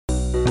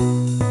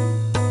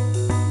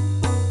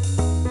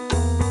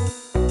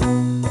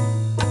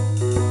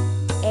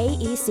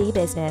AEC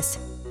Business,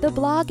 the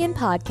blog and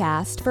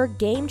podcast for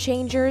game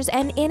changers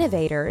and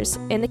innovators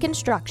in the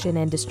construction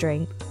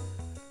industry.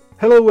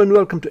 Hello and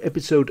welcome to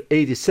episode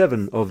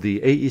 87 of the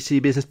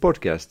AEC Business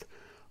Podcast.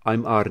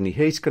 I'm Arni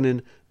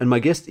Heiskanen and my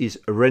guest is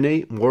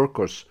Rene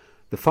Morkos,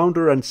 the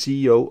founder and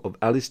CEO of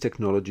Alice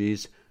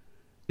Technologies.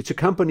 It's a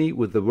company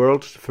with the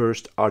world's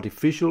first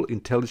artificial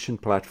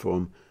intelligence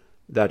platform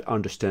that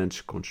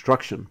understands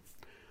construction.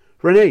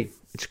 Rene,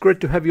 it's great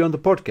to have you on the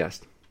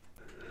podcast.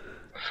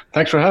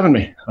 Thanks for having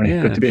me.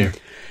 Good to be here.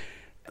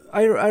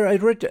 I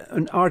read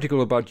an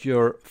article about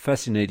your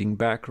fascinating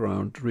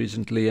background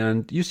recently,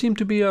 and you seem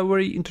to be a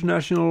very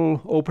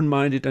international,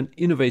 open-minded and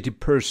innovative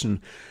person.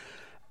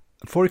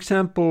 For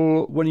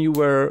example, when you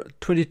were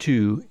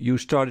 22, you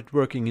started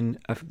working in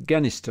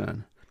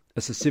Afghanistan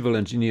as a civil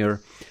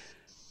engineer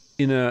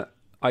in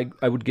I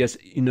would guess,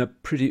 in a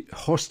pretty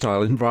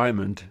hostile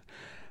environment.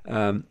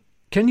 Can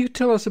you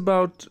tell us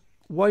about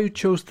why you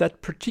chose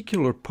that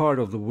particular part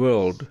of the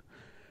world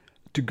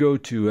to go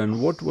to,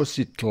 and what was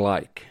it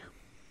like?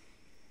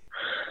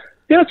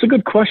 Yeah, it's a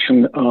good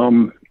question.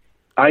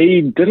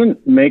 I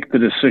didn't make the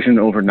decision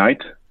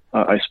overnight.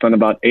 I spent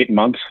about 8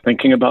 months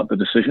thinking about the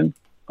decision.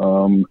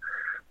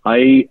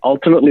 I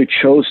ultimately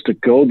chose to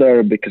go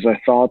there because I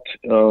thought,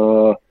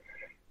 it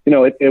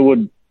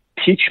would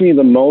teach me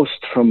the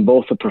most from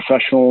both a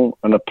professional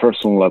and a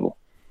personal level.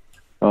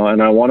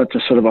 And I wanted to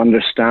sort of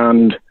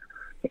understand,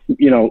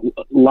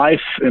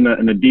 life in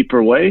a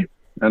deeper way.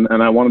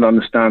 And I wanted to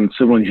understand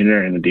civil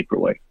engineering in a deeper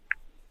way.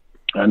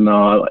 And,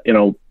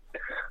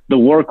 the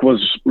work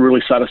was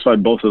really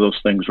satisfied both of those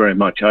things very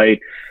much. I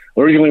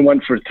originally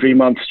went for a 3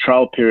 months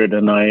trial period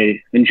and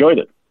I enjoyed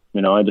it.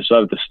 I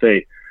decided to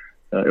stay.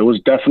 It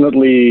was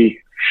definitely,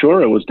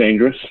 it was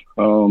dangerous.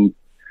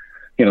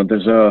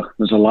 There's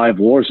a live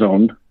war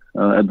zone.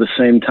 At the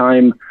same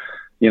time,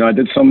 I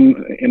did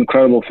some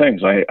incredible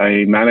things.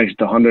 I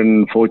managed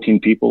 114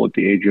 people at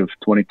the age of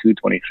 22,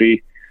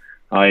 23.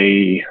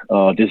 I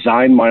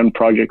designed my own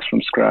projects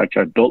from scratch.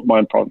 I built my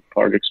own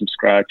projects from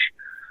scratch.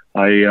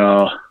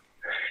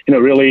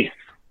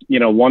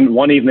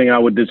 One evening I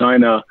would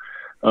design a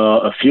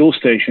fuel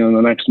station, and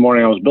the next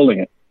morning I was building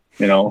it.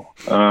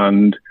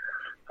 And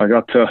I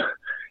got to,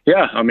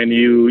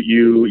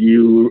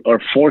 you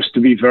are forced to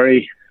be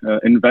very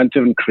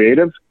inventive and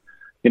creative.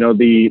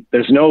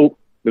 There's no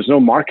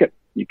market.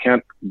 You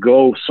can't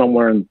go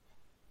somewhere and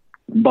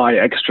buy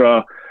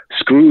extra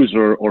screws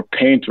or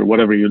paint or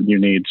whatever you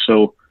need.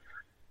 So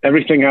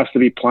everything has to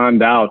be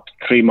planned out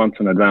 3 months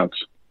in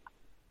advance.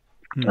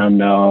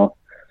 And,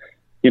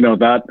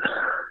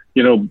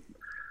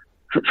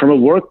 from a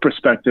work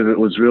perspective, it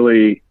was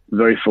really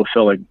very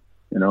fulfilling,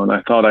 and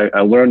I thought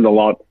I learned a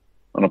lot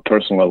on a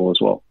personal level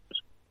as well.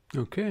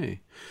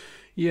 Okay.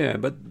 Yeah,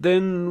 but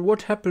then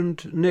what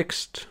happened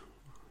next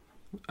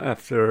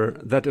after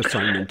that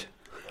assignment?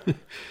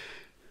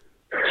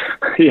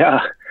 Yeah.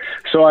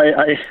 So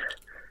I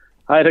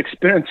had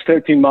experienced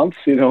 13 months,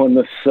 in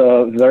this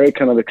very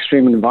kind of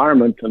extreme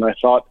environment. And I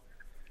thought,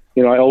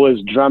 I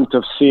always dreamt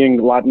of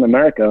seeing Latin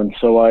America. And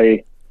so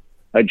I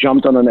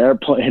jumped on an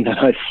airplane and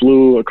I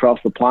flew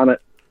across the planet,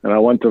 and I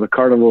went to the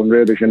Carnival in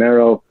Rio de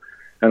Janeiro,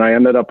 and I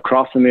ended up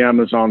crossing the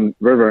Amazon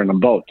River in a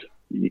boat.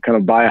 You kind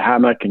of buy a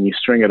hammock and you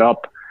string it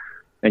up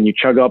and you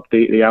chug up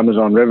the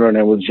Amazon River. And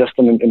it was just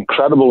an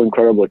incredible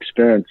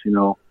experience.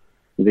 The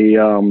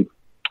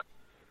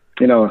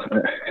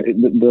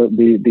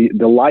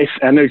life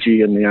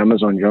energy in the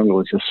Amazon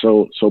jungle is just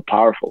so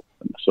powerful.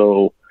 And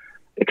so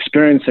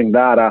experiencing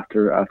that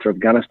after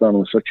Afghanistan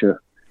was such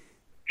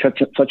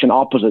an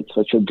opposite,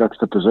 such a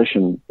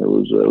juxtaposition. It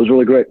was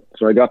really great.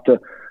 So I got to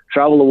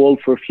travel the world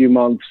for a few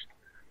months,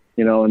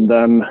 and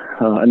then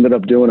ended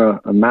up doing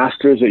a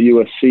master's at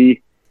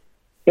USC.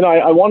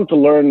 I wanted to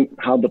learn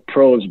how the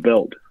pros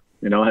build.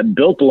 I had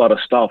built a lot of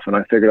stuff, and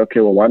I figured,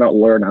 okay, well, why not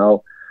learn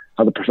how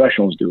the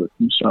professionals do it?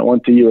 And so I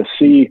went to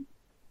USC,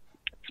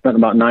 spent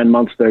about 9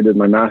 months there, did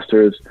my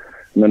master's,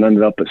 and then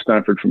ended up at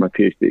Stanford for my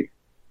PhD.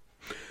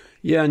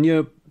 Yeah, and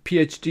your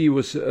PhD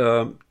was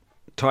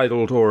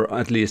titled, or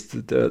at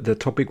least the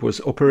topic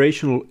was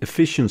Operational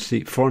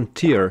Efficiency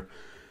Frontier,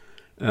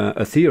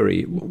 a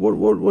theory.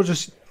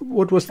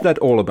 What was that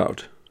all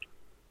about?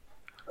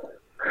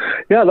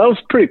 Yeah, that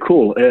was pretty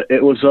cool.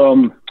 It was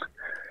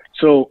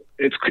so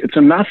it's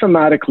a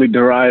mathematically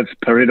derived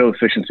Pareto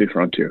efficiency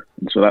frontier.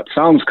 And so that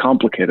sounds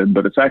complicated,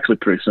 but it's actually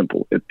pretty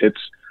simple.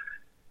 It's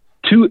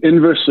two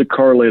inversely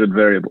correlated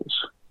variables.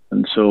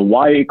 And so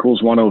y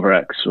equals 1 over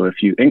x. So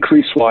if you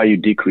increase y, you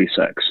decrease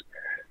x.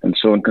 And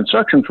so in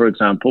construction, for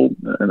example,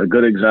 and a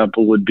good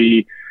example would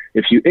be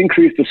if you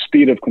increase the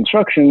speed of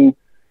construction,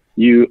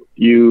 you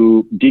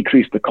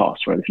decrease the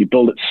cost, right? If you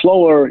build it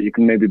slower, you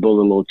can maybe build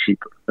it a little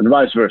cheaper, and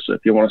vice versa.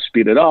 If you want to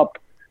speed it up,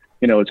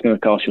 it's going to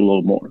cost you a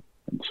little more.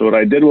 And so what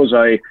I did was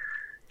I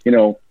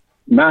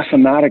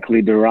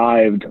mathematically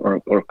derived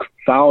or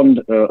found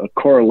a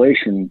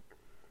correlation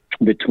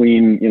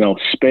between,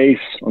 space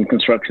on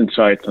construction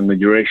sites and the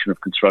duration of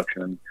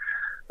construction. And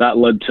that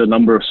led to a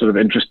number of sort of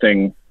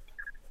interesting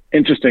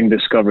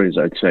discoveries,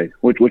 I'd say,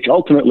 which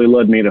ultimately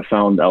led me to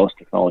found Alice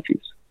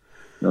Technologies.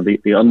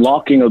 the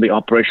unlocking of the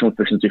operational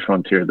efficiency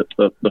frontier,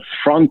 the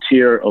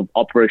frontier of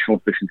operational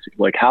efficiency,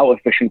 like how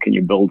efficient can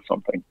you build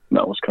something? And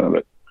that was kind of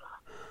it.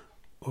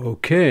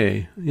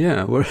 Okay,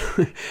 yeah,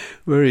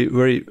 very,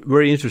 very,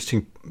 very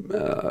interesting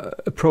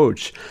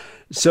approach.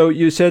 So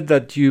you said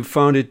that you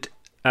founded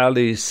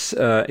Alice.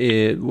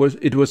 It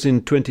was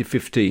in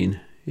 2015,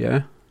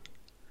 yeah.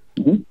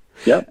 Mm-hmm.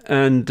 Yeah.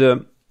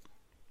 And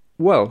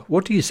well,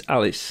 what is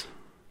Alice?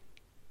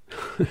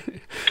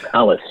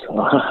 Alice.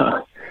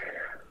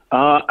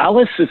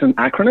 Alice is an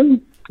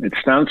acronym. It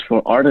stands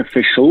for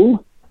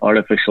Artificial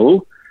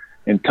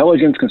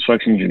Intelligence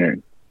Construction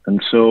Engineering.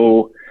 And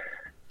so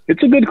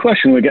it's a good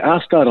question. We get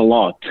asked that a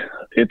lot.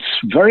 It's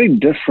very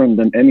different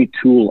than any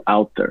tool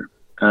out there.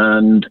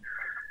 And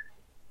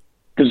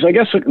there's, I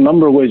guess, a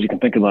number of ways you can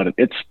think about it.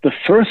 It's the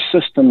first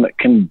system that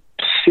can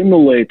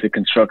simulate the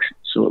construction.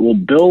 So it will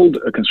build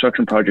a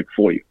construction project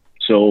for you.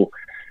 So,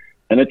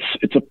 and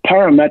it's a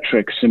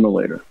parametric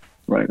simulator,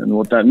 right? And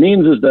what that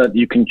means is that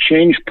you can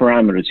change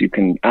parameters. You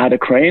can add a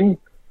crane,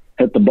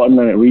 hit the button,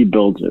 and it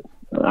rebuilds it.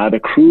 Add a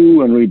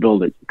crew and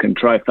rebuild it. You can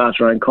try fast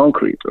drying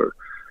concrete, or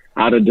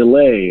add a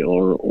delay,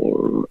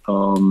 or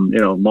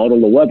model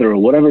the weather, or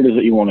whatever it is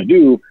that you want to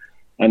do,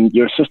 and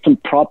your system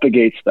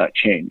propagates that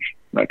change.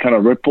 That kind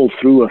of ripple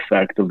through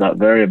effect of that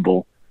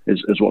variable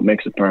is what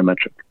makes it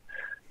parametric.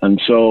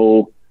 And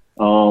so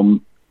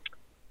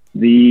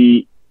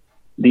the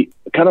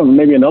kind of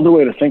maybe another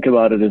way to think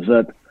about it is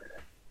that,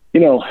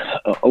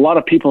 a lot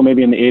of people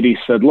maybe in the 80s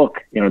said, look,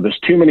 there's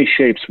too many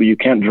shapes, but you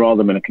can't draw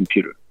them in a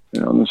computer.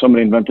 And then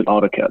somebody invented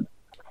AutoCAD.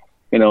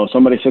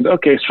 Somebody said,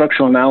 okay,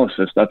 structural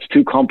analysis, that's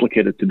too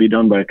complicated to be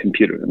done by a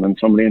computer. And then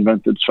somebody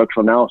invented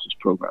structural analysis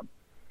program.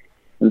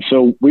 And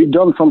so we've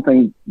done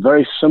something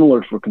very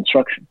similar for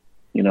construction.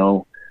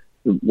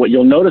 What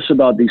you'll notice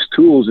about these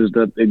tools is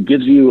that it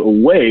gives you a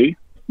way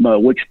by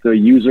which the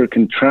user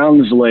can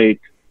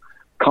translate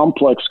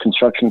complex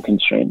construction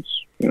constraints,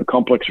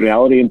 complex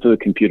reality into the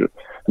computer.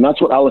 And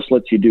that's what Alice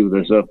lets you do.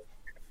 There's a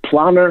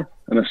planner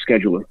and a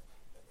scheduler.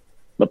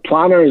 The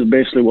planner is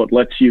basically what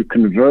lets you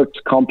convert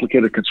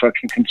complicated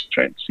construction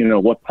constraints,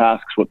 what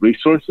tasks, what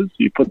resources.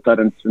 You put that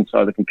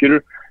inside the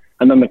computer.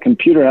 And then the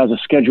computer has a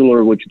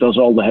scheduler which does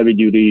all the heavy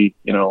duty,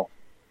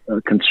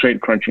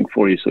 constraint crunching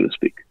for you, so to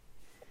speak.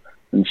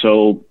 And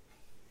so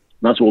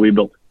that's what we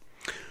built.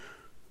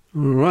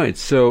 Right.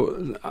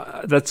 So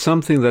that's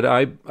something that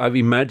I've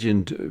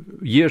imagined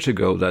years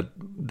ago that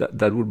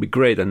would be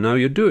great, and now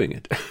you're doing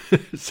it.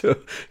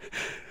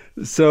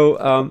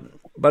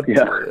 But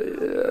yeah.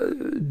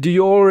 Do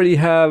you already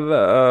have,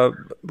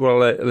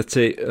 let's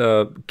say,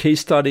 case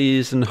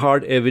studies and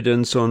hard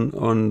evidence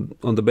on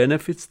the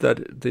benefits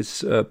that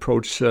this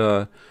approach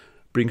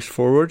brings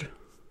forward?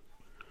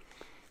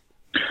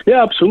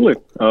 Yeah, absolutely.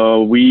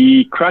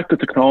 We cracked the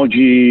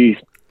technology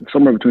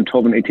somewhere between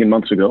 12 and 18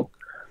 months ago.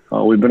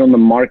 We've been on the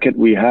market.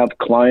 We have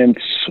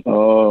clients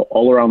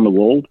all around the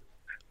world.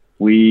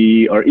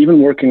 We are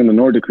even working in the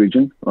Nordic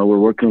region. We're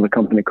working with a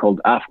company called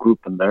AF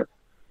Gruppen there,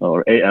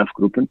 or AF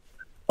Gruppen.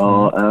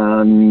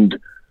 The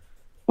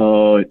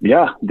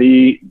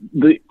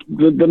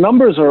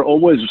numbers are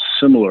always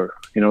similar.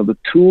 The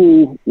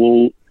tool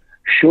will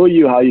show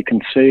you how you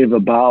can save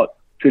about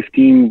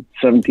 15,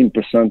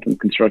 17% in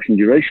construction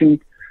duration,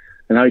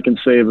 and how you can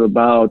save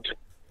about,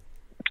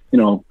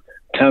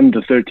 10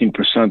 to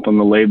 13% on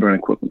the labor and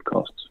equipment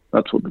costs.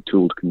 That's what the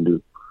tools can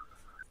do.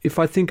 If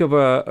I think of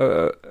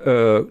a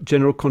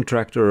general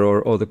contractor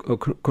or the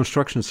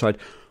construction site,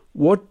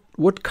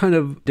 what kind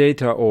of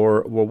data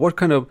or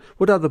what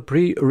are the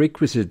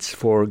prerequisites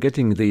for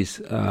getting these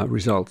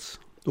results?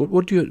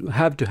 What do you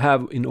have to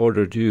have in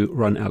order to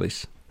run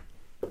Alice?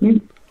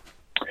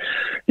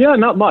 Yeah,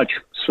 not much.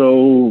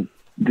 So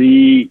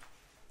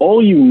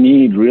all you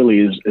need really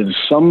is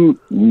some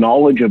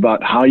knowledge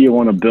about how you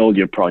want to build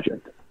your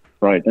project,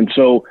 right? And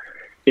so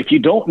if you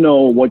don't know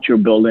what you're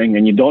building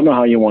and you don't know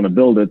how you want to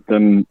build it,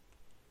 then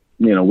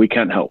we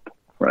can't help,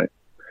 right?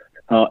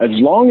 As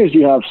long as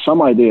you have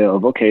some idea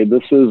of, okay,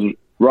 this is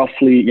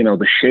roughly,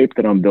 the shape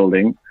that I'm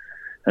building,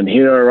 and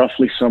here are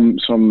roughly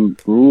some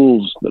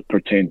rules that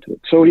pertain to it.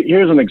 So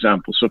here's an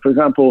example. So for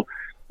example,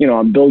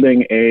 I'm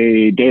building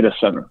a data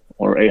center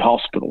or a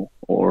hospital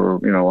or,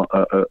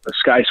 a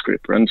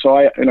skyscraper. And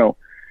so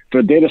for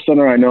a data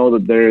center, I know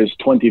that there's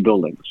 20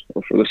 buildings.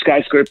 Or for the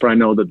skyscraper, I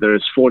know that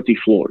there's 40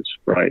 floors,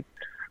 right?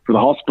 For the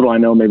hospital, I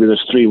know maybe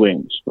there's 3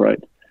 wings,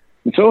 right?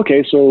 And so,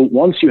 okay, so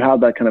once you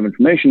have that kind of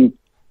information,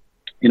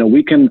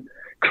 we can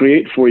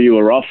create for you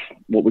a rough,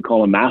 what we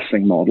call a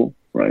massing model,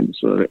 right?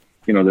 So that,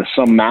 there's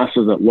some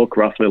masses that look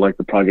roughly like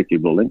the project you're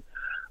building.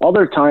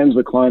 Other times,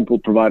 the client will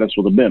provide us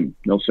with a BIM.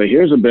 They'll say,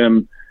 here's a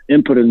BIM,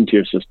 input it into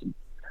your system.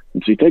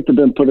 And so you take the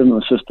BIM, put it in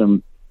the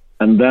system,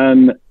 and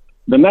then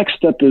the next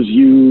step is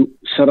you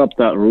set up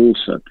that rule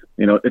set.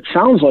 It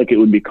sounds like it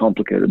would be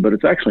complicated, but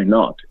it's actually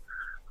not.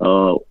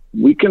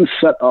 We can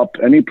set up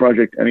any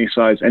project, any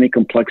size, any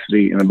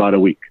complexity in about a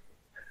week.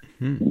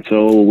 And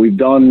so we've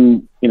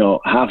done,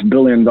 $500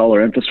 million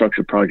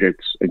infrastructure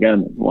projects,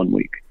 again, in 1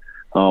 week.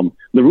 The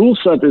rule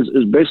set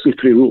is basically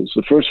 3 rules.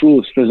 The first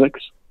rule is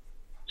physics.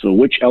 So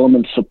which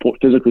elements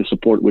physically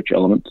support which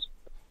elements.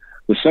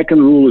 The second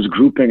rule is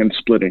grouping and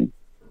splitting,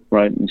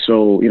 right? And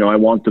so, I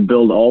want to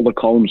build all the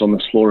columns on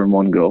this floor in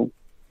one go,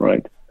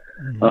 right?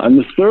 Mm-hmm. And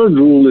the third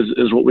rule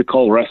is what we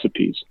call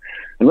recipes.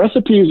 And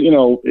recipes,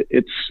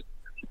 it's,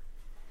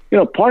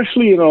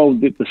 partially,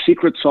 the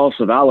secret sauce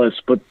of Alice,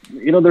 but,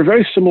 they're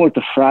very similar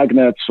to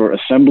fragnets or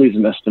assemblies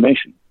and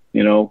estimation.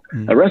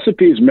 A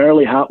recipe is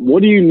merely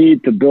what do you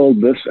need to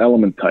build this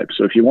element type?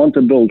 So if you want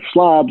to build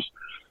slabs,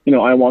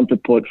 I want to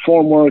put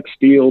formwork,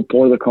 steel,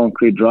 pour the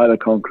concrete, dry the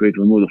concrete,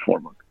 remove the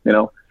formwork,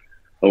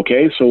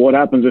 Okay, so what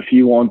happens if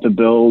you want to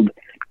build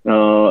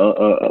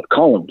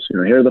columns?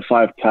 Here are the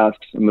 5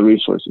 tasks and the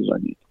resources I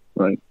need,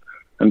 right?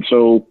 And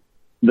so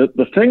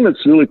the thing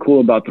that's really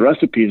cool about the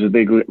recipes is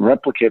they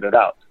replicate it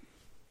out.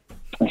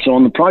 And so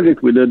on the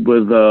project we did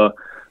with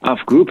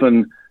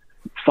Afgruppen,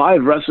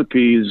 5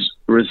 recipes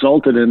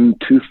resulted in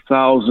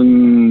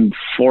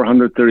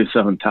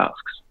 2,437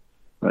 tasks,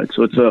 right?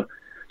 So it's a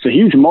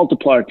huge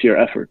multiplier to your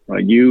effort,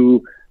 right?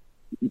 You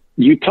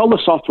tell the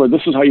software,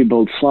 this is how you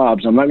build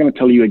slabs. I'm not going to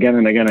tell you again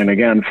and again and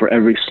again for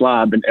every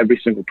slab in every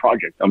single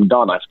project. I'm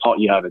done. I've taught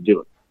you how to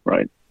do it,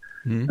 right?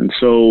 Mm-hmm. And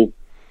so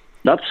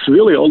that's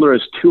really all there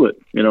is to it.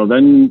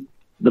 Then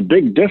the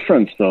big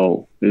difference,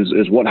 though,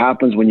 is what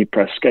happens when you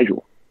press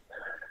schedule.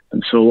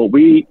 And so what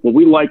we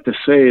like to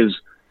say is,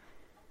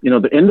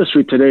 the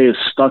industry today is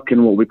stuck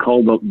in what we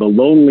call the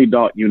lonely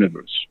dot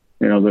universe.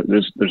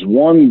 There's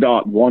one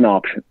dot, one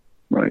option,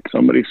 right?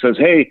 Somebody says,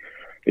 hey,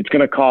 it's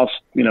going to cost,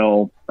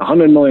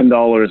 $100 million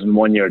in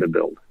 1 year to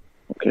build.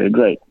 Okay,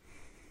 great.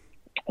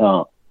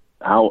 How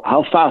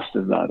fast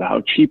is that?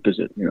 How cheap is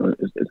it?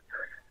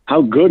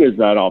 How good is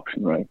that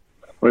option, right?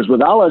 Whereas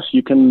with Alice,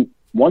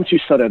 once you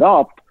set it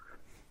up,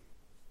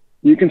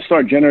 you can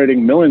start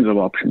generating millions of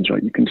options,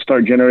 right? You can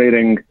start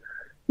generating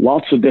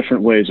lots of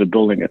different ways of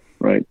building it,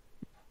 right?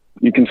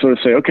 You can sort of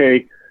say,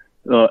 okay,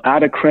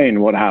 add a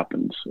crane, what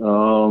happens?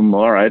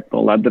 All right,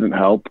 well, that didn't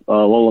help.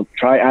 Well,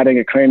 try adding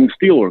a crane and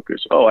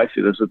steelworkers. Oh, I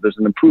see, there's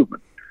an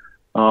improvement.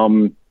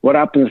 What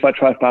happens if I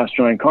try fast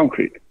drying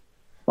concrete?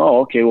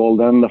 Oh, okay, well,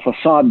 then the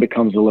facade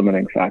becomes the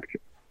limiting factor.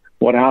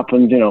 What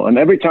happens, and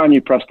every time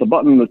you press the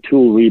button, the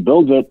tool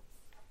rebuilds it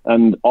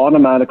and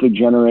automatically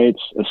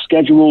generates a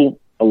schedule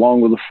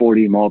along with a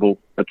 4D model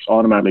that's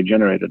automatically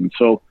generated. And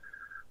so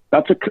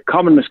that's a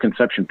common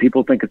misconception.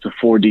 People think it's a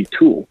 4D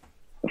tool.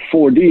 A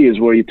 4D is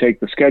where you take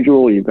the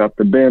schedule, you've got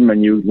the BIM,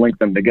 and you link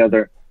them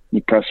together.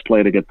 You press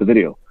play to get the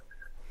video.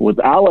 With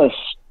Alice,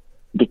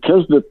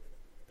 because the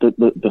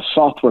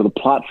software, the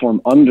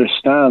platform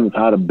understands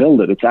how to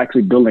build it, it's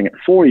actually building it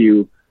for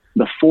you.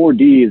 The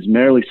 4D is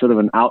merely sort of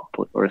an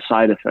output or a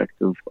side effect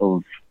of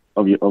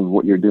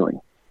what you're doing,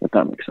 if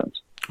that makes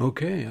sense.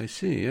 Okay, I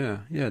see.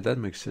 Yeah, that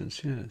makes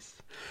sense. Yes.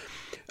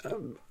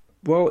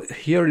 Well,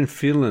 here in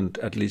Finland,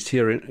 at least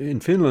here in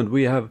Finland,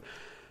 we have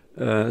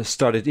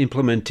started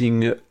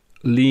implementing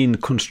lean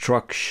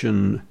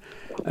construction,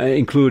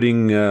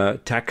 including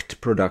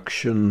tact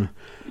production.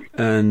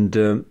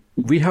 And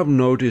we have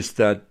noticed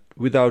that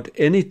without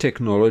any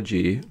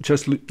technology,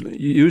 just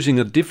using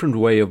a different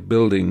way of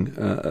building,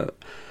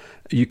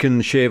 you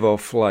can shave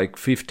off like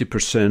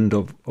 50%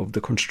 of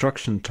the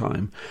construction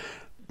time.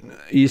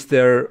 Is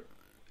there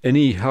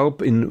any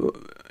help in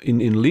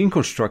lean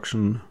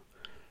construction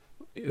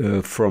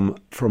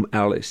from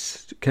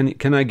Alice?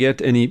 Can I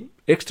get any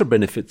extra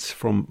benefits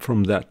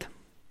from that?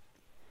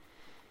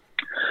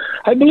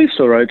 I believe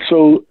so, right?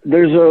 So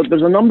there's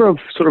a number of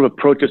sort of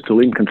approaches to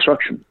lean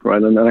construction,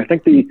 right? And I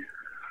think the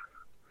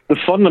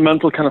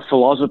fundamental kind of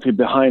philosophy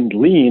behind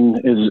lean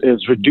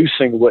is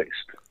reducing waste,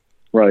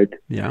 right?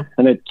 Yeah.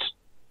 And it's,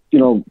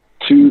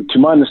 to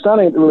my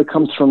understanding, it really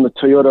comes from the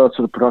Toyota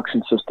sort of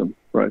production system,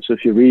 right? So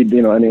if you read,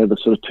 any of the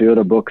sort of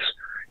Toyota books,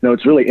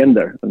 it's really in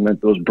there, and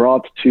it was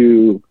brought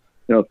to,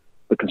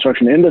 the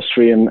construction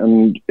industry,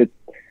 and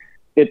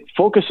it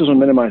focuses on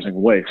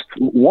minimizing waste.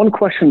 One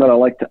question that I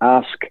like to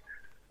ask,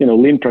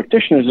 lean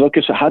practitioners is,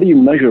 okay, so how do you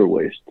measure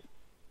waste?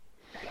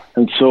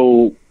 And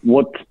so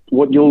what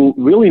you'll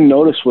really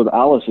notice with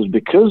Alice is,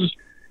 because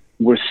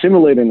we're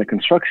simulating the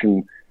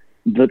construction,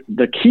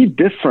 the key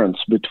difference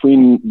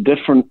between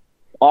different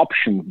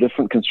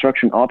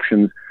construction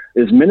options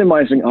is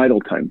minimizing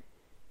idle time.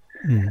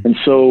 Mm. And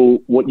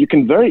so what you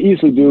can very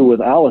easily do with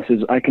Alice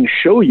is I can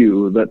show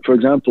you that, for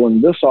example,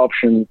 in this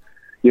option,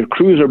 your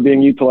crews are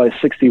being utilized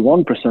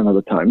 61% of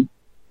the time.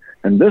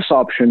 And this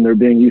option, they're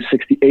being used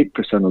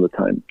 68% of the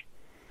time.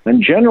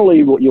 And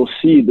generally what you'll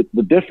see, that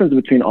the difference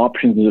between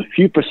options is a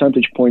few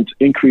percentage points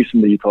increase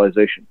in the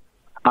utilization,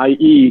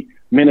 i.e.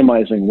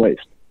 minimizing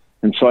waste.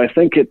 And so I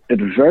think it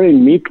very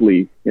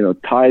neatly,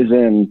 ties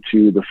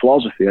into the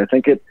philosophy. I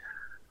think it,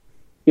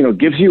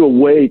 gives you a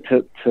way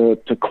to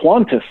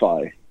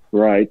quantify,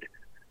 right,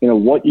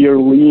 what your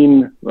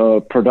lean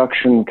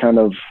production kind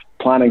of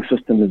planning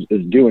system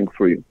is doing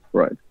for you,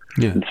 right?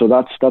 Yeah. And so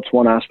that's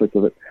one aspect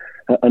of it.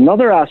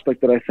 Another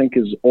aspect that I think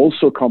is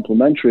also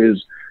complementary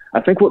is, I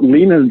think what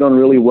lean has done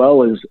really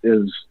well is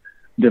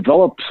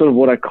develop sort of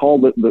what I call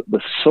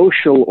the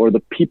social or the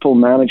people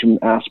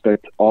management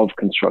aspect of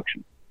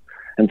construction.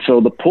 And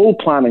so the pull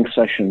planning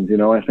sessions,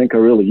 I think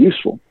are really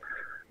useful.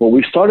 What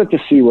we started to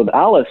see with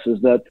Alice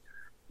is that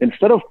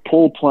instead of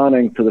pull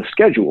planning to the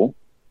schedule,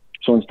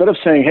 so instead of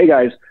saying, hey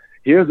guys,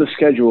 here's the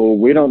schedule,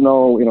 we don't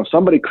know,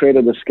 somebody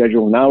created the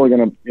schedule, now we're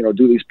going to,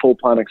 do these pull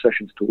planning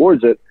sessions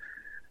towards it,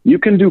 you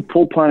can do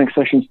pull planning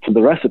sessions to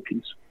the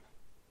recipes,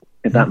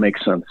 if that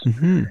makes sense.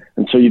 Mm-hmm.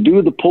 And so you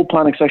do the pull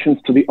planning sessions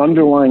to the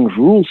underlying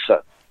rule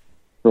set,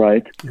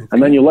 right? Okay.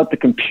 And then you let the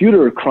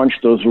computer crunch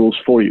those rules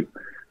for you.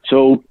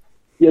 So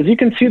as you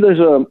can see, there's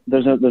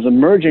a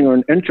merging or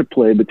an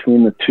interplay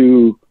between the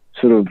two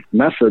sort of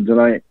methods, and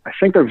I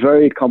think they're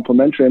very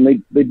complementary,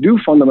 and they do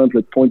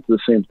fundamentally point to the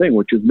same thing,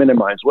 which is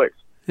minimize waste.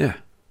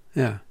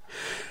 Yeah.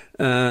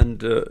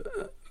 And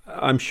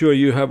I'm sure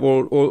you have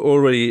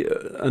already,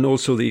 and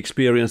also the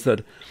experience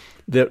that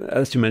there,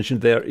 as you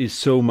mentioned, there is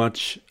so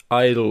much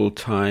idle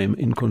time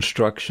in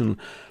construction,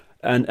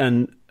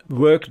 and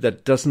work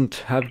that doesn't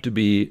have to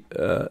be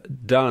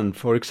done.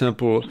 For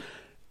example,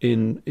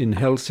 in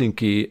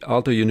Helsinki,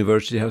 Aalto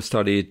University have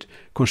studied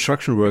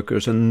construction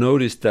workers and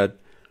noticed that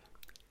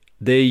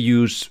they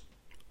use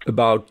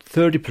about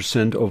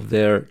 30% of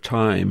their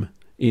time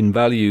in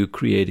value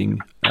creating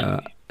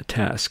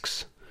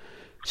tasks.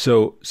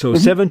 So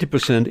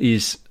 70%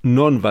 is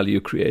non-value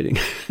creating.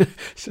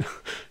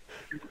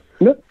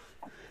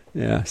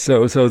 Yeah.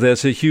 So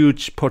there's a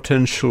huge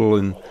potential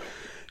in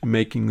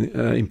making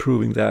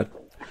improving that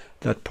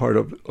part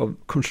of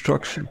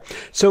construction.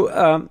 So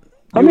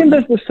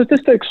the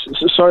statistics.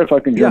 Sorry if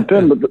I can jump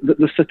in, but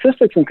the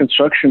statistics in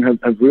construction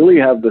have really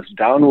had this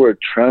downward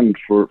trend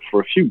for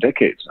a few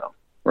decades now,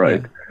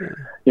 right?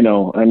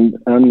 Yeah.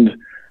 And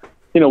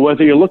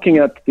whether you're looking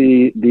at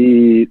the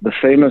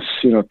famous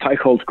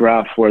Teichholz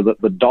graph where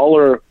the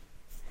dollar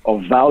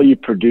of value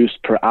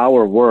produced per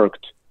hour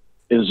worked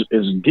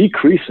is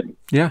decreasing,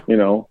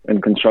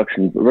 in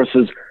construction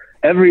versus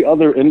every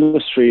other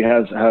industry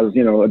has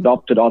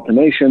adopted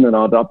automation and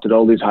adopted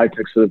all these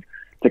high-tech sort of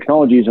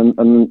technologies,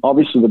 and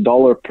obviously the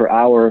dollar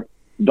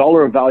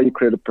of value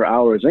created per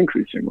hour is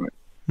increasing, right?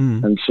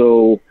 Mm. And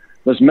so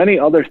there's many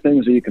other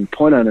things that you can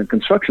point at in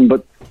construction,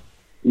 but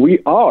we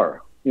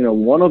are,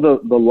 one of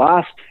the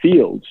last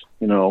fields,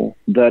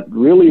 that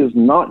really is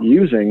not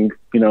using,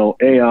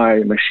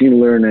 AI, machine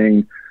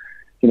learning,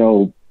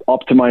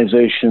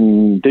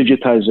 optimization,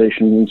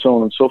 digitization, and so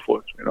on and so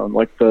forth,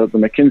 like the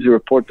McKinsey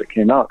report that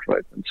came out,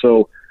 right? And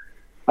so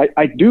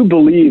I do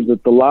believe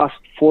that the last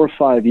 4 or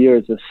 5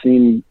 years has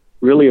seen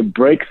really a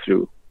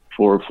breakthrough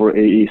for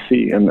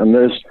AEC. And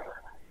there's,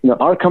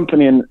 our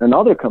company and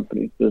other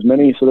companies, there's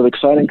many sort of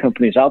exciting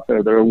companies out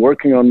there that are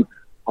working on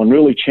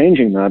really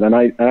changing that. And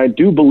I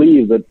do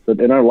believe that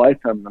in our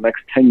lifetime, in the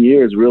next 10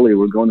 years, really,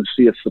 we're going to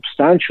see a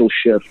substantial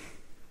shift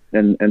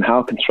in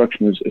how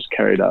construction is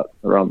carried out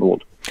around the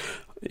world.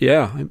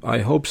 Yeah, I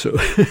hope so.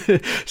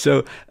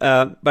 So,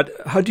 but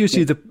how do you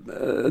see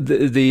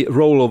the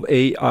role of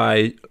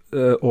AI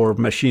or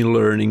machine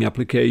learning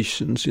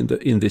applications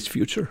in this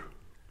future?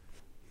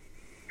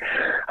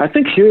 I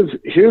think here's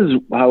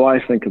how I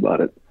think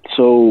about it.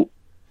 So,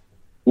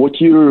 what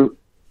you're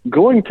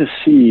going to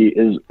see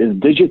is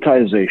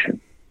digitization,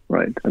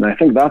 right? And I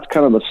think that's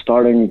kind of the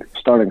starting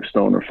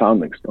stone or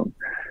founding stone.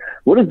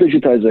 What is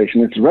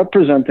digitization? It's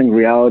representing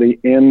reality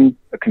in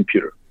a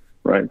computer,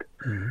 right?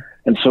 Mm-hmm.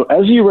 And so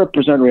as you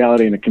represent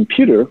reality in a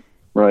computer,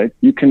 right,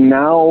 you can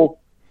now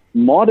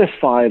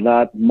modify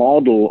that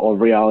model of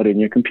reality in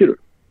your computer,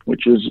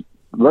 which is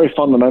very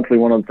fundamentally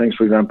one of the things,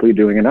 for example, you're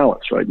doing in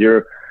Alice, right?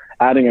 You're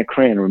adding a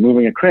crane,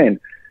 removing a crane.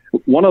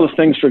 One of the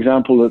things, for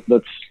example,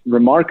 that's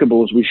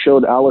remarkable is we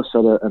showed Alice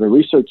at a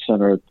research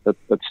center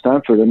at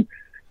Stanford, and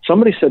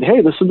somebody said,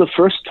 hey, this is the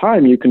first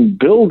time you can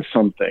build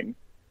something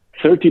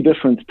 30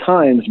 different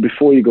times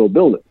before you go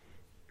build it.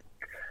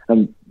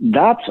 And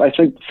that's, I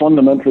think,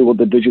 fundamentally what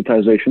the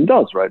digitization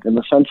does, right? In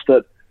the sense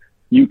that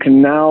you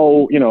can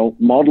now,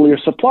 model your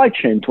supply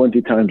chain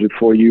 20 times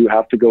before you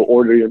have to go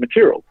order your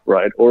material,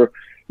 right? Or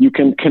you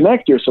can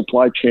connect your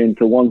supply chain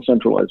to one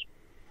centralized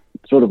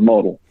sort of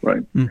model,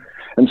 right? Mm.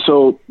 And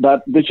so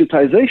that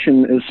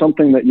digitization is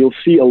something that you'll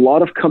see a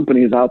lot of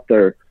companies out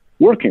there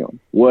working on,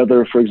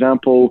 whether, for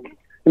example,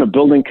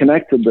 Building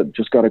Connected that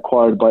just got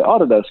acquired by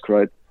Autodesk,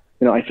 right?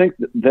 I think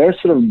their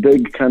sort of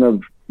big kind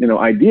of,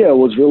 idea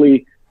was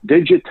really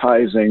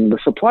digitizing the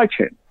supply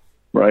chain,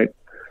 right?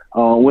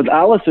 With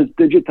Alice, it's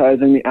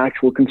digitizing the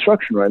actual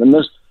construction, right? And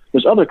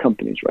there's other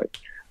companies, right?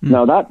 Mm.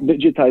 Now that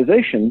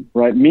digitization,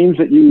 right, means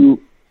that you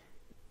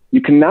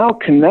can now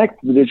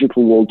connect the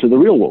digital world to the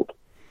real world.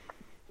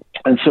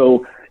 And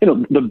so,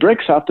 the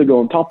bricks have to go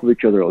on top of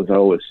each other, as I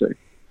always say.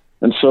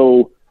 And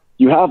so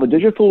you have a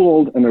digital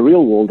world and a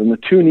real world, and the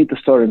two need to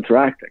start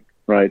interacting,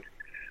 right?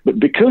 But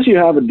because you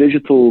have a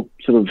digital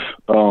sort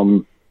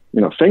of,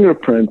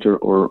 fingerprint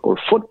or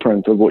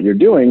footprint of what you're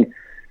doing,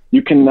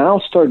 you can now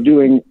start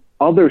doing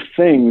other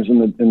things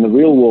in the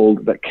real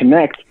world that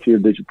connect to your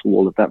digital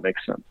world, if that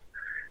makes sense.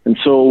 And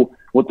so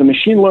what the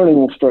machine learning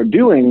will start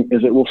doing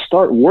is it will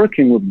start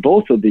working with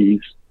both of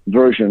these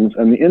versions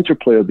and the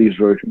interplay of these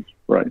versions,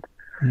 right?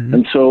 Mm-hmm.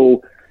 And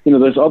so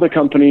there's other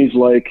companies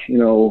like,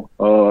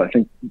 I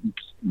think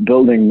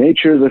Building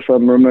Natures, if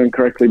I'm remembering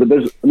correctly, but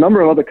there's a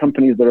number of other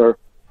companies that are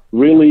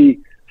really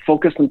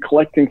focused on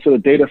collecting sort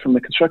of data from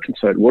the construction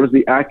side. What is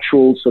the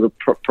actual sort of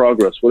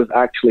progress? What is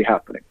actually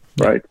happening,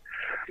 right?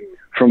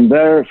 From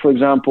there, for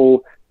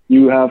example,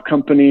 you have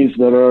companies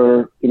that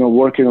are,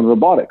 working on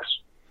robotics,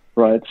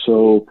 right?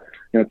 So,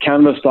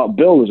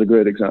 Canvas.build is a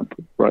great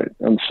example, right?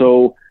 And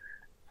so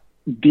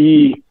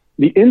the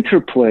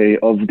interplay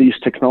of these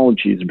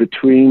technologies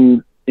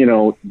between,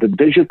 the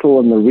digital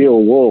and the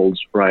real worlds,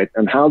 right,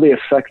 and how they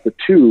affect the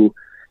two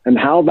and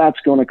how that's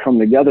going to come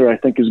together, I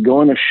think is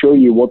going to show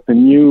you what the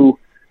new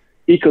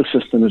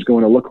ecosystem is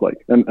going to look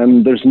like.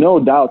 And there's no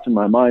doubt in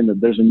my mind that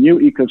there's a new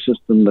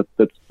ecosystem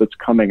that's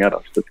coming at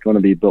us, that's going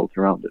to be built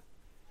around it.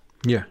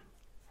 Yeah.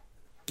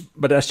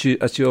 But as you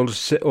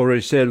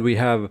already said, we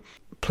have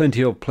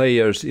plenty of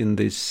players in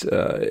this.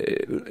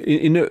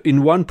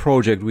 In one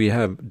project, we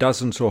have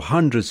dozens or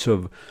hundreds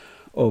of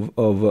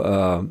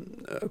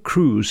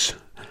crews,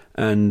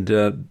 and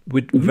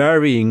with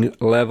varying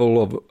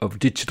level of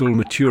digital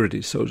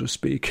maturity, so to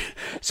speak.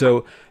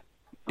 So,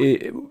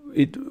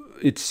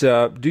 it's.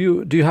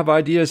 Do you have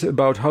ideas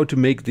about how to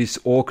make this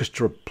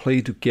orchestra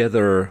play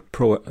together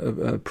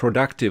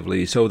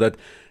productively, so that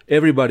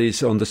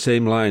everybody's on the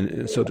same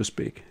line, so to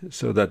speak,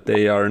 so that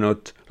they are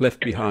not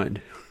left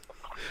behind?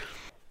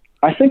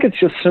 I think it's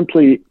just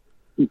simply,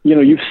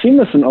 you've seen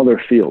this in other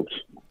fields,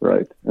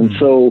 right? And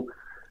so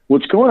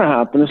what's going to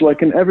happen is,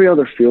 like in every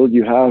other field,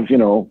 you have,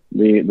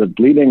 the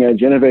bleeding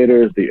edge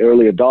innovators, the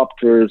early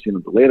adopters,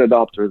 the late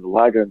adopters, the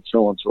laggard, and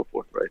so on and so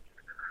forth,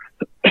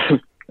 right?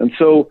 And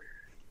so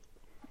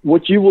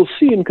what you will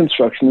see in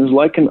construction is,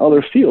 like in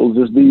other fields,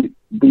 is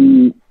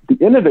the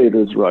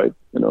innovators, right,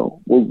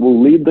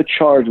 will lead the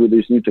charge with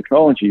these new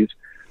technologies.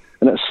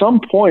 And at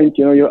some point,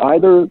 you're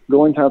either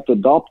going to have to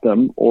adopt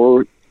them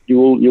or you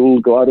will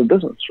go out of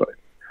business, right?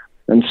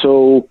 And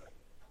so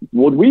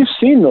what we've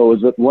seen, though,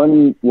 is that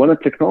when a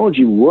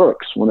technology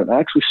works, when it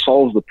actually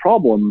solves the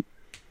problem,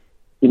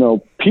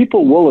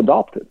 people will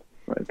adopt it,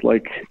 right?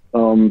 Like,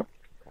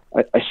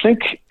 I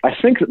think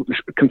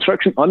that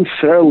construction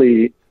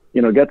unfairly,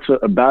 gets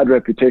a bad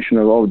reputation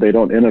of, they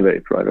don't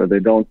innovate, right? Or they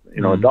don't,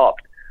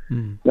 adopt.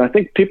 And I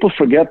think people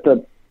forget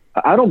that.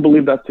 I don't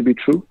believe that to be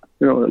true,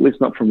 at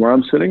least not from where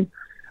I'm sitting.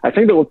 I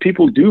think that what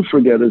people do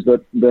forget is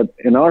that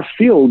in our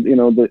field,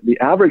 the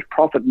average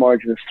profit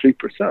margin is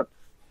 3%,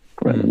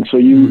 right? And so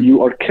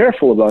you are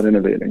careful about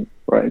innovating,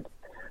 right?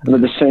 And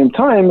at the same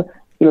time,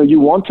 you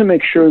want to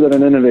make sure that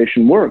an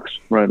innovation works,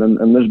 right?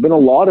 And there's been a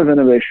lot of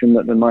innovation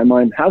that, in my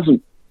mind,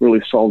 hasn't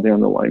really solved the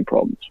underlying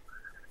problems.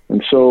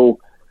 And so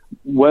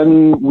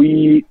when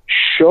we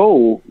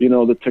show,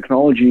 the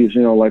technologies,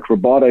 like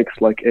robotics,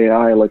 like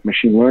AI, like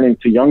machine learning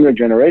to younger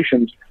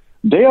generations,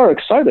 they are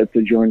excited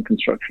to join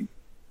construction,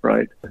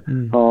 right?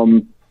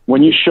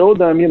 When you show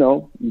them,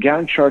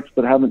 Gantt charts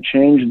that haven't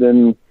changed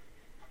in,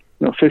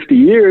 50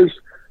 years,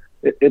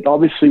 it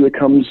obviously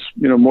becomes,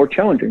 more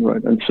challenging,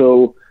 right? And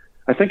so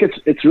I think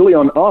it's really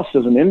on us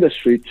as an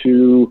industry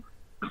to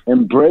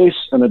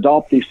embrace and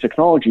adopt these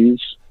technologies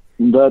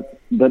that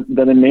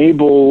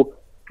enable,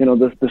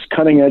 this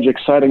cutting edge,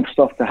 exciting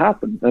stuff to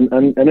happen.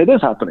 And it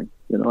is happening.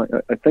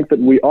 I think that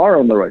we are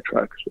on the right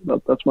track.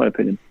 So that's my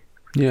opinion.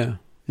 Yeah.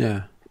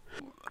 Yeah.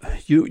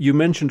 You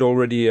mentioned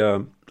already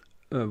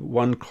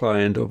one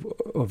client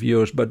of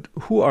yours, but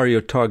who are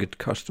your target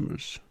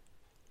customers?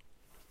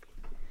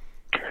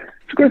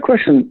 It's a great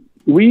question.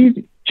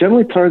 We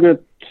generally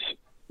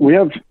we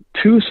have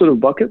two sort of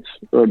buckets,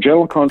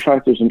 general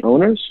contractors and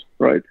owners,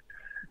 right?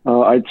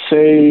 I'd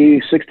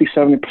say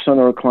 60-70% of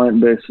our client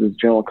base is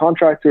general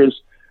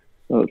contractors,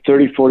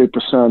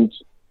 30-40%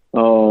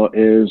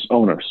 is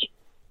owners.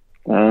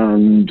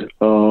 And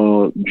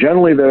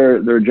generally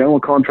they're general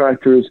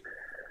contractors.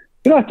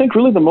 I think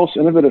really the most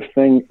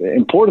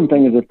important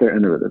thing is if they're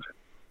innovative,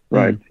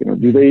 right?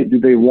 Do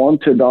they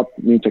want to adopt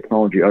new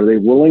technology? Are they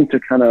willing to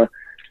kind of,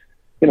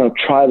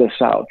 try this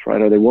out,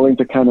 right? Are they willing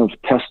to kind of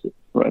test it,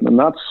 right? And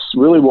that's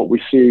really what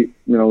we see,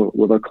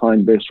 with our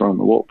client base around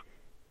the world.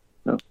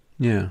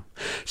 Yeah.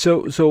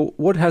 So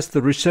what has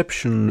the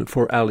reception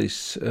for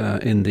Alice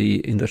in the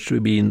industry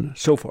been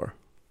so far?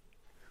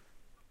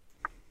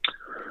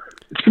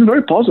 It's been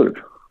very positive,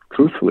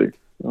 truthfully.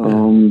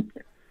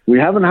 We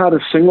haven't had a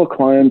single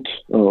client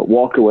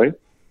walk away.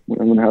 We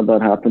haven't had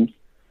that happen.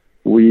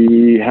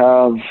 We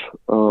have,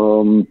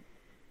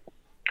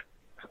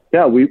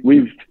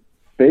 we've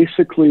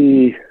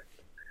basically,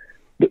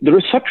 the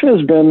reception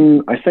has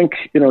been, I think,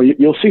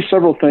 you'll see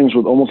several things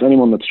with almost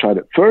anyone that's tried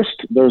it.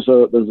 First, there's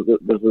a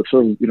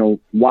sort of,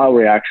 wow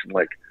reaction,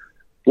 like,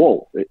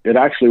 whoa, it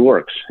actually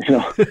works,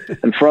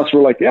 And for us,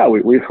 we're like, yeah,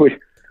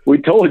 we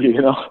told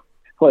you,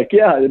 like,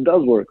 yeah, it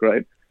does work,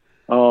 right?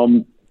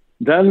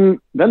 Then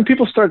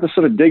people start to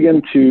sort of dig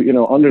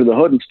into, under the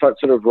hood and start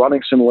sort of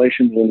running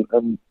simulations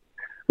and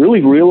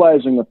really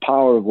realizing the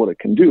power of what it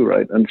can do,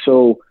 right? And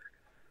so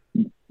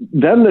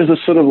then there's a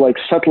sort of like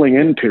settling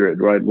in period,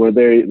 right, where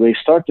they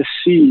start to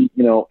see,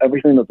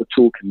 everything that the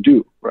tool can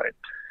do, right?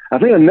 I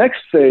think the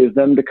next phase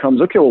then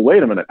becomes, okay, well,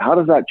 wait a minute. How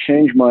does that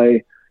change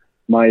my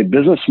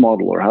business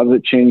model, or how does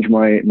it change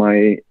my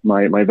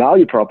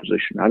value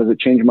proposition? How does it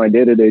change my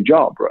day-to-day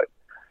job, right?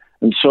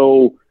 And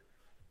so,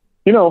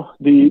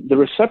 the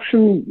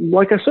reception,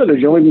 like I said,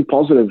 has only been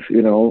positive.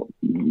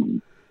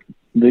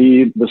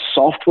 The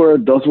software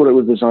does what it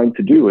was designed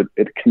to do.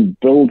 It can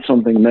build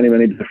something many,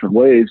 many different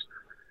ways,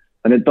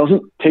 and it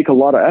doesn't take a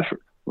lot of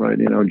effort, right?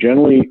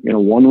 Generally,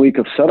 1 week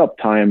of setup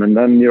time, and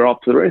then you're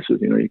off to the races.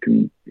 You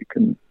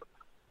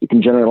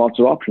can generate lots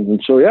of options.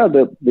 And so, yeah,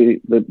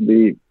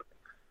 the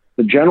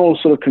general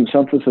sort of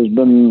consensus has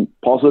been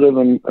positive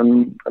and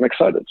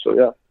excited. So,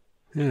 yeah.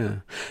 Yeah.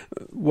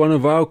 One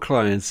of our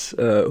clients,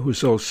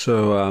 who's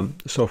also a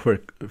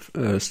software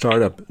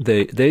startup,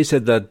 they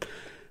said that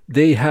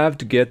they have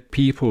to get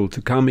people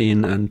to come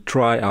in and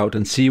try out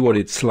and see what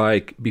it's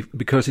like,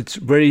 because it's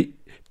very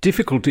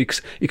difficult to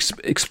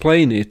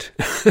explain it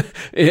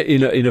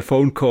in a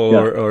phone call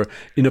or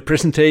in a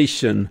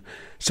presentation.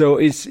 So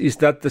is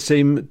that the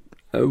same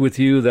with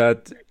you,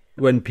 that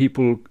when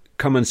people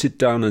come and sit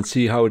down and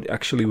see how it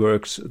actually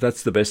works,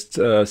 that's the best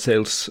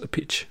sales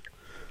pitch?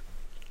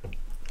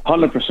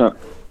 100%.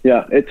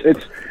 Yeah,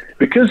 it's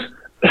because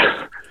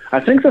I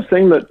think the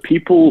thing that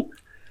people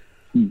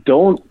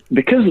don't,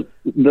 because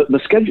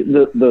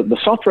the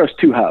software has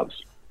two halves.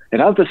 It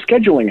has the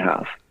scheduling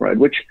half, right?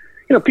 Which,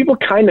 people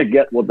kind of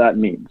get what that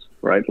means,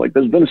 right? Like,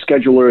 there's been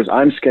schedulers.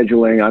 I'm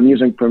scheduling. I'm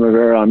using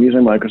Primavera. I'm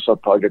using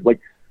Microsoft Project. Like,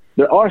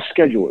 there are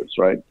schedulers,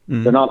 right?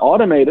 Mm-hmm. They're not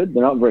automated.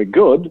 They're not very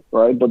good,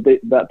 right? But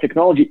that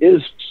technology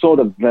is sort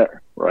of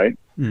there, right?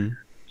 Mm-hmm.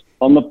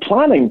 On the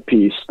planning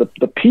piece,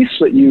 the piece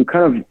that you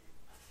kind of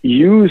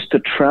use to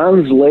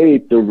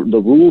translate the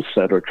rule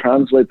set or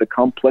translate the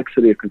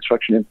complexity of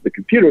construction into the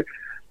computer,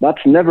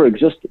 that's never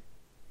existed.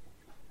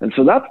 And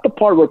so that's the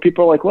part where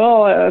people are like,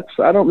 well,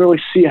 I don't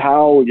really see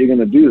how you're going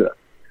to do that.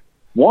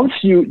 Once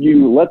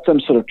you let them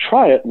sort of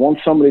try it, once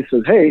somebody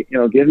says, hey,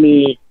 give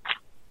me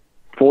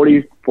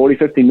 40,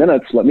 50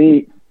 minutes, let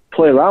me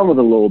play around with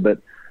it a little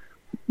bit,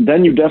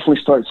 then you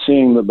definitely start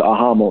seeing the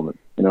aha moment.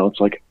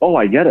 It's like, oh,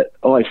 I get it.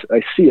 Oh, I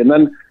see. And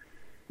then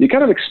you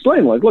kind of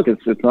explain, like, look,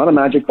 it's not a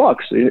magic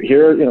box.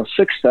 Here,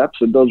 6 steps.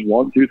 It does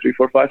 1, 2, 3,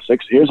 4, 5,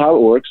 6. Here's how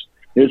it works.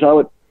 Here's how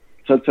it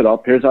sets it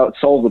up. Here's how it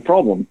solves the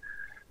problem.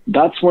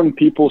 That's when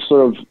people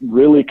sort of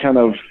really kind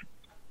of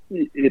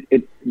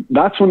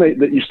that's when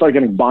you start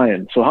getting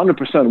buy-in. So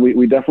 100%,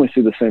 we definitely see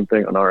the same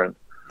thing on our end.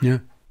 Yeah.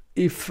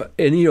 If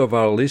any of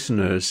our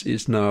listeners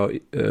is now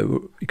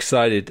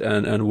excited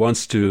and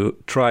wants to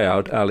try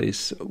out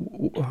Alice,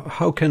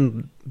 how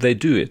can they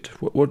do it?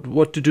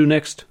 What to do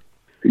next?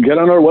 Get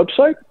on our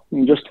website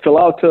and just fill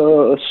out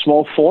a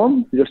small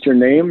form, just your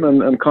name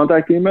and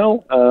contact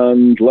email,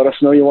 and let us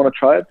know you want to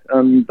try it.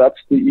 And that's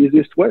the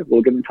easiest way.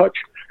 We'll get in touch.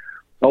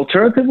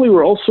 Alternatively,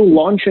 we're also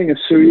launching a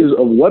series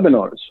of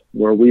webinars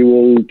where we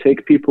will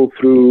take people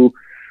through,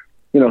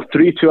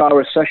 3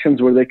 2-hour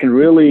sessions where they can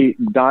really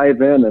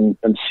dive in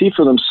and see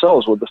for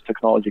themselves what this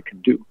technology can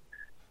do.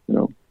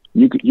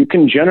 You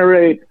can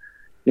generate,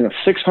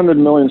 600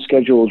 million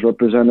schedules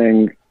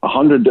representing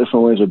 100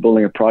 different ways of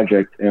building a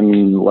project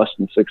in less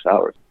than 6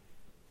 hours.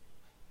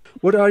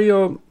 What are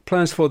your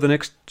plans for the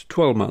next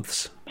 12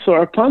 months? So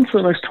our plans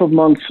for the next 12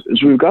 months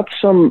is we've got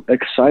some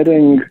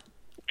exciting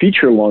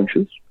feature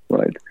launches.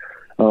 Right.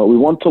 We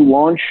want to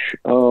launch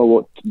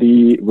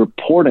the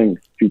reporting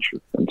feature.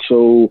 And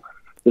so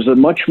there's a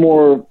much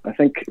more, I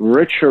think,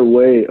 richer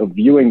way of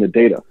viewing the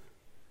data.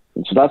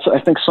 And so that's, I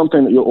think,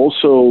 something that you'll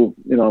also,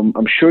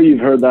 I'm sure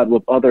you've heard that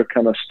with other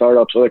kind of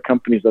startups, other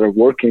companies that are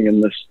working in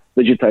this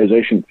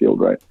digitization field,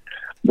 right?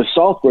 The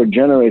software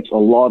generates a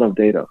lot of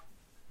data,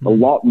 a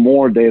lot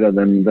more data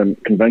than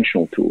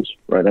conventional tools,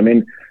 right? I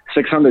mean,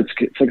 600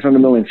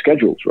 million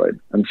schedules, right?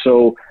 And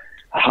so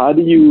how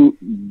do you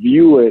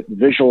view it,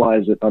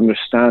 visualize it,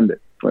 understand it,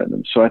 right?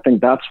 And so I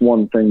think that's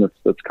one thing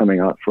that's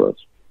coming out for us.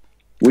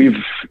 We've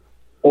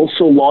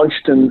also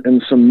launched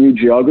in some new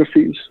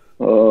geographies,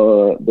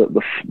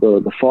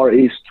 the Far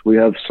East. We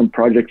have some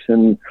projects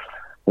in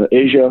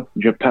Asia,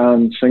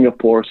 Japan,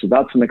 Singapore. So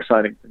that's an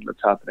exciting thing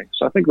that's happening.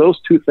 So I think those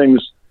two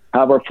things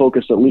have our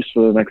focus at least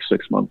for the next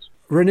 6 months.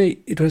 René,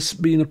 it has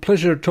been a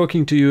pleasure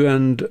talking to you,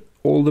 and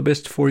all the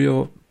best for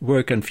your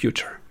work and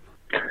future.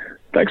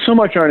 Thanks so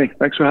much, Arnie.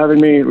 Thanks for having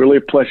me. Really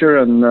a pleasure,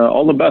 and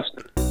all the best.